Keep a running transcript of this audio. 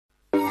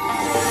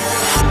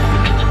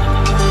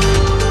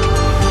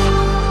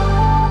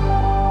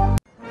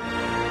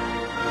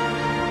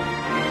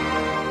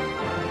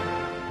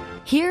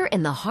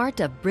in the heart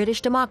of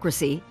British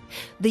democracy,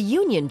 the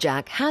Union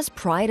Jack has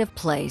pride of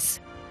place.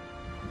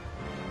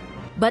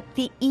 But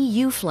the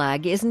EU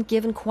flag isn't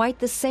given quite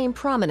the same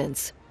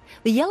prominence.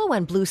 The yellow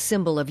and blue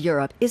symbol of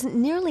Europe isn't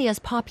nearly as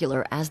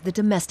popular as the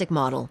domestic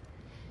model.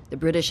 The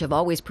British have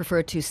always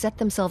preferred to set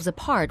themselves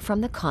apart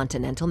from the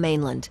continental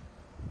mainland.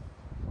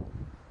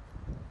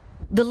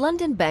 The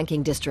London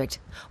banking district,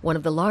 one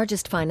of the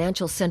largest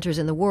financial centres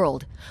in the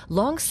world,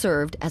 long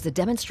served as a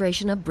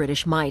demonstration of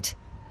British might.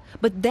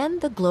 But then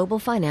the global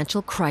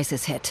financial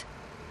crisis hit.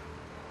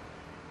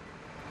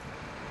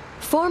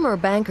 Former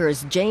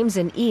bankers James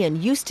and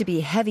Ian used to be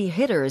heavy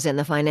hitters in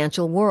the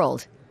financial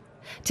world.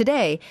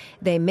 Today,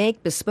 they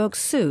make bespoke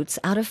suits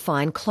out of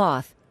fine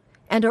cloth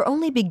and are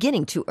only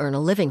beginning to earn a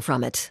living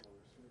from it.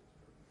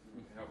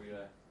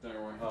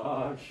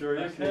 I'm sure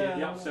you can.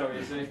 The upsell,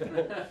 you see.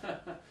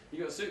 You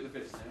got a suit that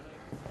fits now.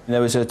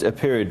 There was a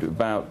period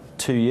about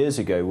 2 years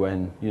ago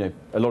when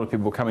a lot of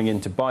people were coming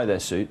in to buy their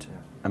suit,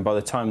 and by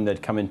the time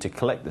they'd come in to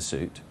collect the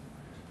suit,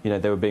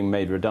 they were being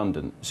made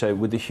redundant. So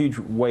with the huge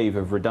wave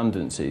of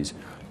redundancies,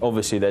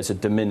 obviously there's a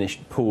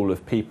diminished pool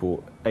of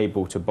people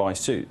able to buy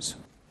suits.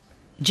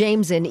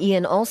 James and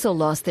Ian also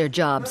lost their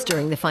jobs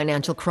during the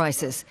financial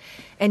crisis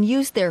and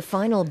used their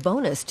final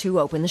bonus to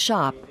open the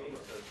shop.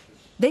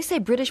 They say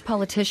British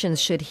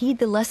politicians should heed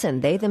the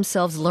lesson they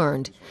themselves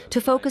learned, to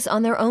focus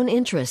on their own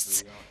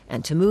interests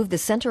and to move the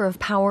centre of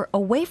power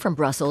away from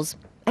Brussels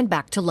and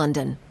back to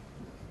London.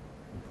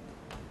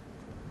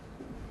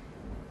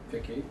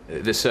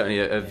 There's certainly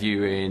a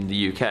view in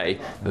the UK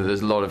that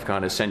there's a lot of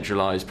kind of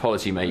centralised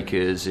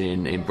policymakers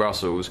in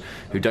Brussels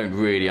who don't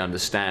really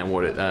understand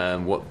what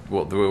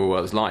the real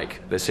world's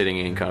like. They're sitting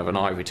in kind of an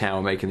ivory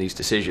tower making these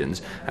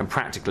decisions, and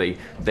practically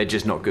they're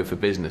just not good for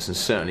business, and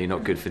certainly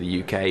not good for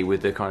the UK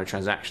with the kind of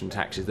transaction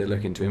taxes they're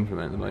looking to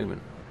implement at the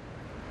moment.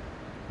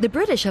 The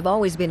British have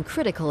always been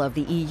critical of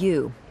the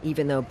EU,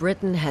 even though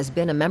Britain has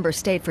been a member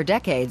state for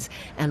decades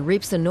and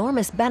reaps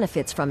enormous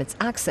benefits from its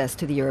access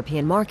to the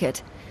European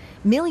market.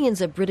 Millions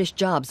of British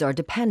jobs are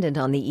dependent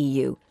on the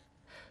EU.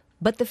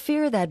 But the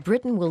fear that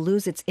Britain will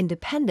lose its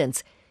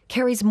independence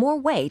carries more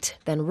weight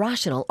than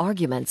rational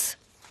arguments.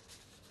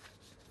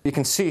 You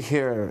can see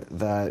here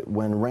that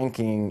when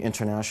ranking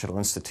international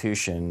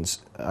institutions,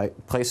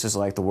 places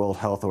like the World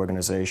Health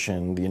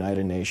Organization, the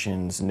United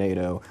Nations,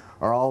 NATO,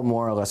 are all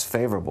more or less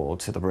favorable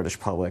to the British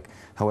public.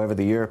 However,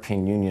 the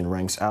European Union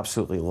ranks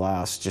absolutely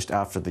last, just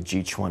after the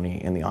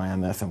G20 and the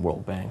IMF and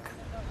World Bank.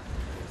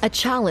 A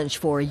challenge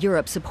for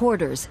Europe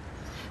supporters.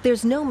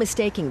 There's no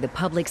mistaking the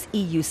public's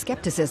EU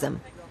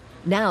skepticism.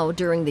 Now,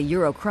 during the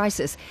euro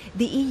crisis,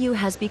 the EU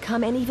has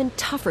become an even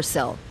tougher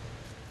sell.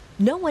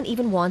 No one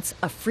even wants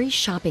a free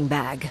shopping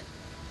bag.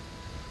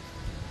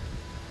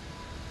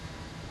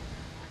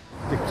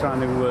 They're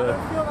trying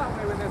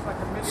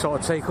to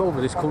sort of take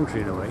over this country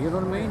in a way, you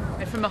know what I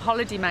mean? From a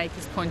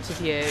holidaymaker's point of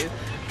view,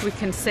 we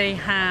can see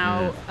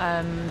how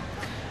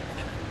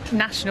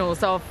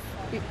nationals of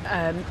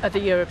other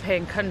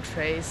European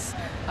countries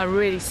are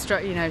really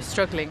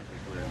struggling.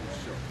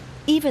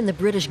 Even the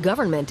British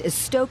government is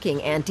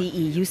stoking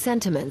anti-EU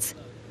sentiments.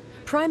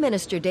 Prime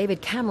Minister David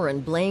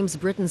Cameron blames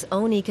Britain's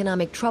own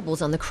economic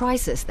troubles on the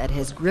crisis that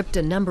has gripped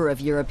a number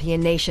of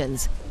European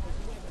nations.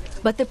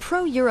 But the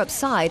pro-Europe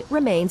side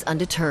remains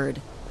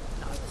undeterred.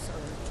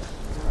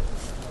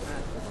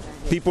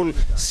 People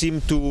seem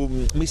to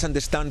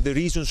misunderstand the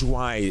reasons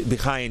why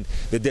behind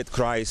the debt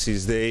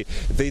crisis. They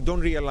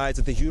don't realize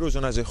that the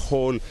Eurozone as a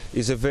whole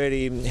is a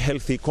very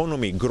healthy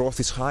economy.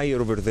 Growth is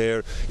higher over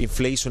there,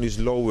 inflation is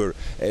lower.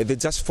 They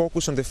just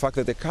focus on the fact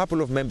that a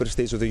couple of member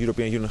states of the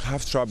European Union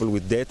have trouble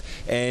with debt,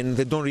 and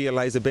they don't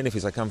realize the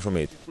benefits that come from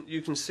it.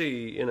 You can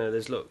see,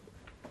 this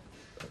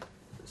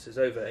is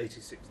over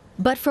 86.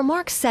 But for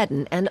Mark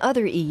Seddon and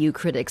other EU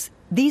critics,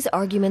 these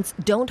arguments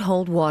don't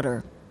hold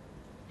water.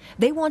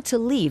 They want to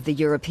leave the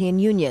European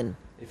Union.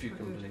 If you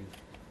can believe.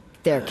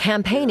 They're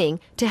campaigning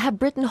to have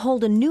Britain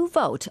hold a new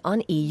vote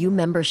on EU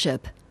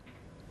membership.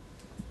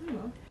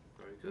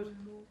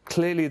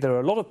 Clearly, there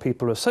are a lot of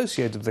people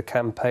associated with the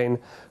campaign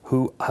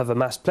who have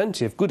amassed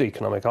plenty of good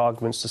economic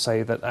arguments to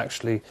say that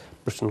actually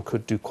Britain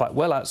could do quite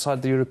well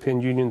outside the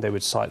European Union. They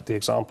would cite the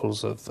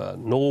examples of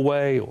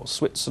Norway or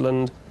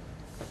Switzerland.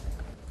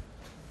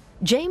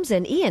 James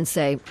and Ian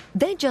say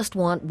they just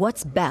want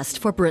what's best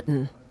for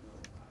Britain.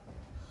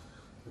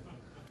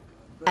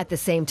 At the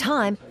same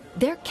time,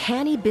 they're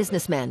canny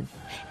businessmen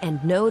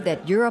and know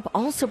that Europe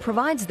also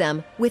provides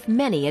them with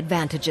many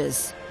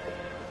advantages.